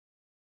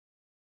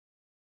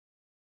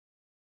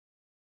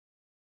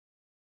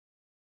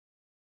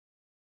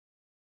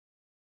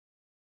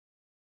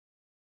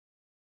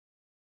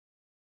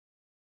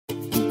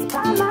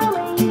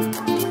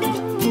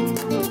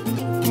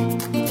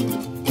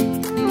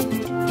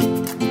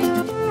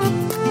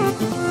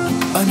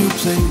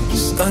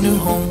a new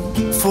home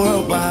for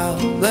a while,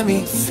 let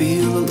me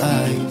feel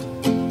alive.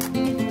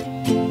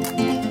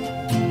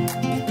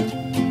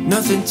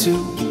 Nothing to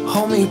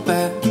hold me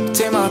back,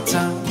 take my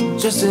time,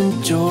 just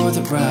enjoy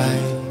the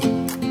ride.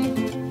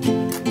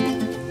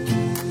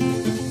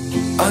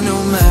 A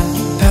new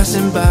man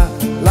passing by,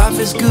 life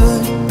is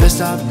good,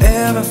 best I've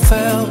ever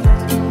felt.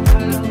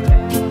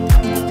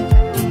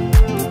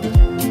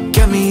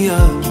 Get me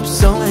up,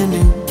 somewhere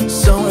new,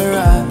 somewhere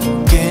I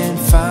can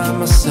find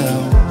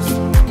myself.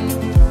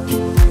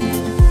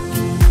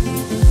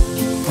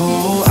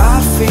 Oh,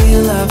 I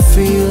feel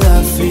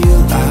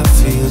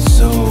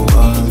so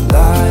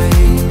alive.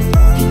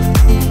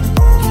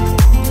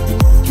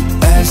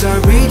 As I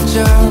reach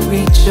out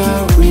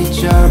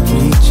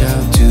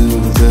to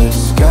the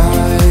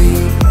sky.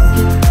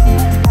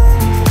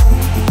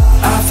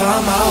 I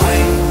found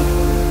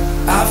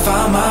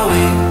my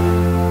way.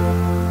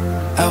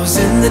 I was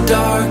in the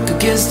dark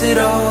against it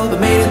all, but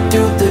made it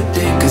through the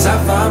day. Cause I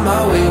found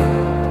my way.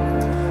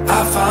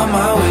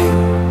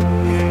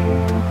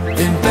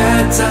 In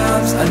bad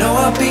times, I know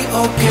I'll be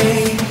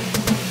okay.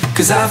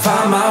 Cause I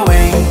found my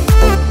way.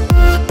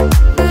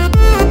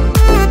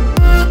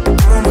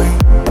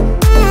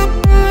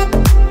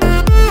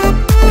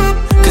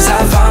 Cause I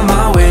found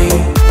my way.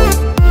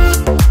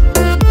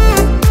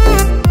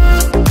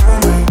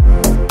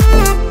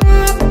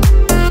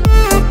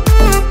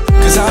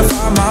 Cause I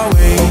found my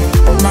way.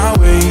 My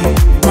way.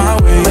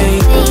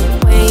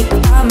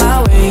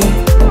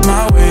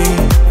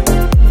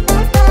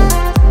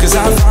 Cause I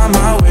found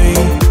my way.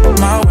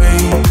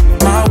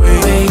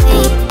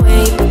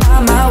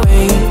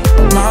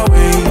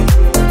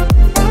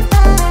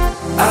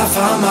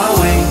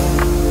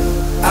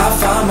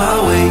 My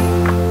way.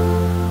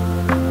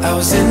 I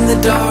was in the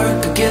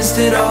dark against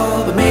it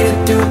all, but made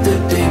it through the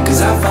day.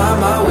 Cause I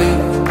found my way.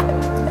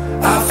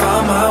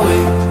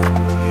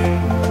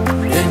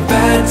 In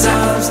bad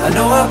times, I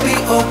know I'll be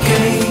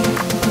okay.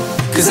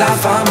 Cause I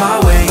found my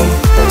way.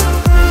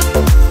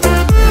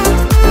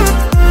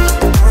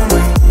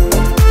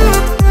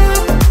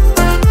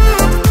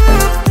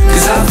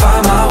 Cause I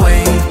found my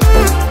way.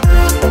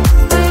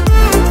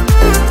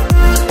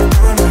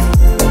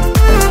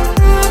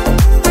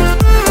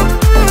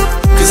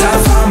 Cause I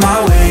found my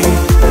way.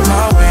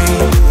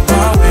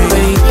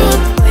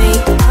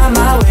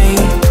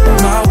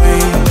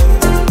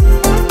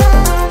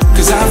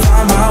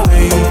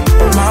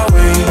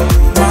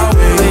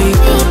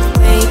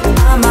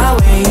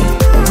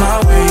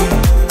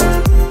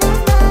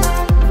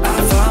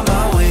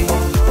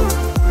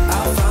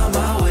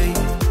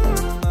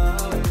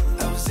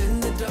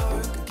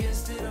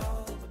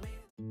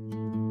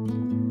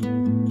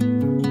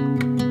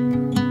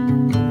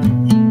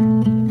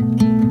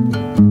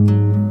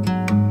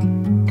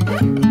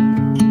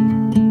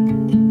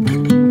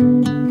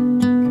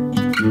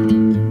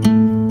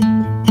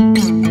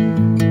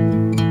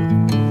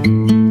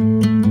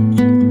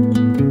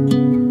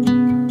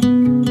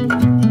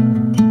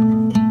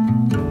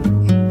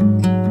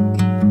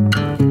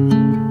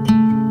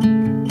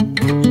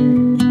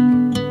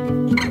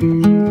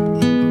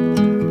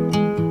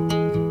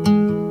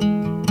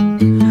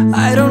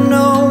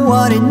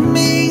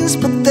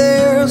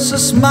 A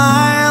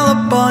smile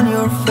upon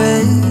your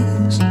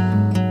face,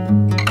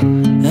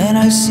 and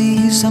I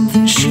see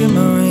something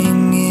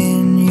shimmering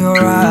in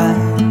your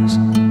eyes.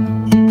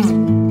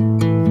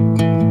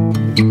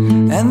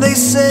 And they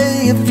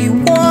say if you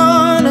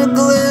wanna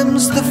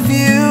glimpse the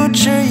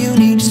future, you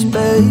need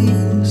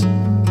space.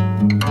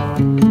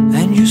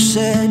 And you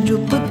said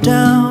you'll put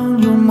down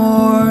your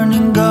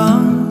morning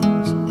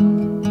guns.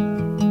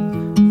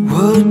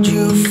 Would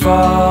you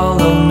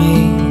follow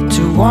me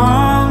to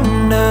wander?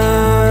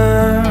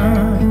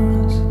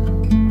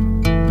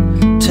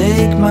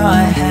 Take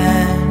my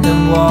hand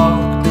and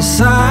walk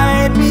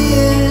beside me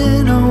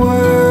in a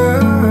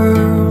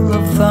world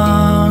of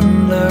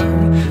thunder.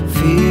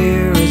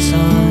 Fear is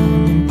an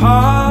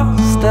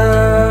imposter.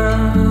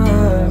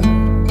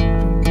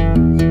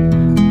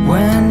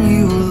 When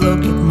you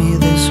look at me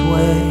this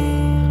way,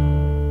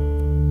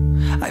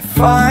 I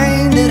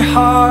find it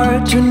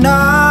hard to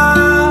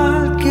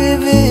not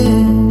give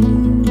in.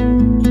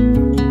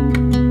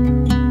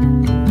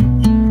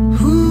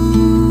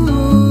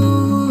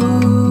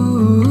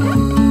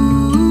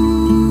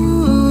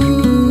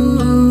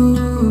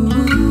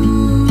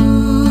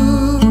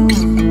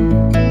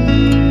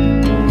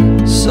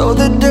 So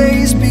the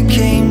days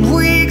became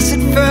weeks,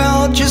 it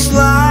felt just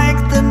like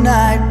the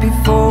night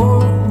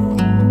before.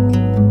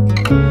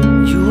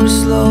 You were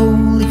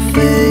slowly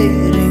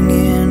fading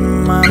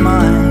in my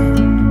mind.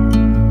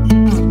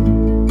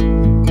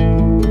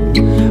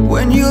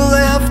 When you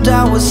left,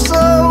 I was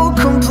so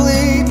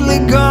completely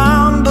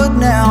gone, but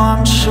now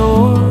I'm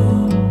sure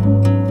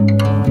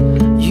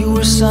you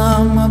were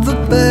some of the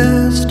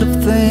best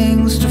of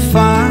things to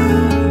find.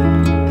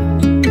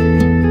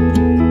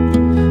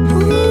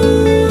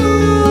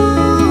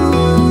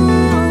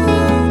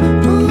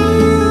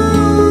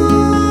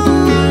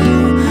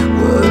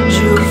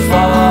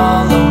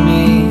 Follow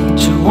me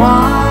to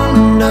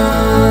wander.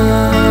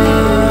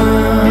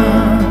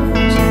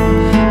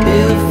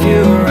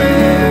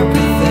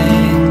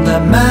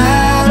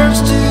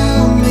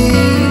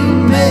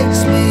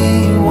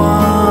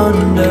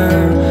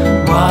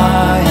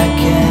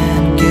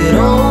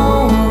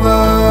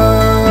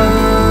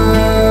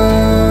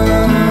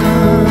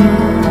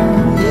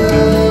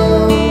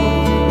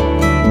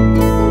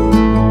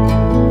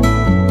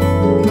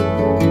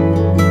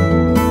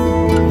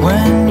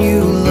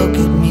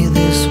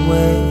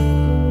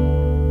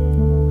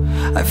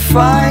 I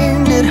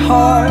find it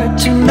hard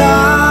to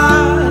not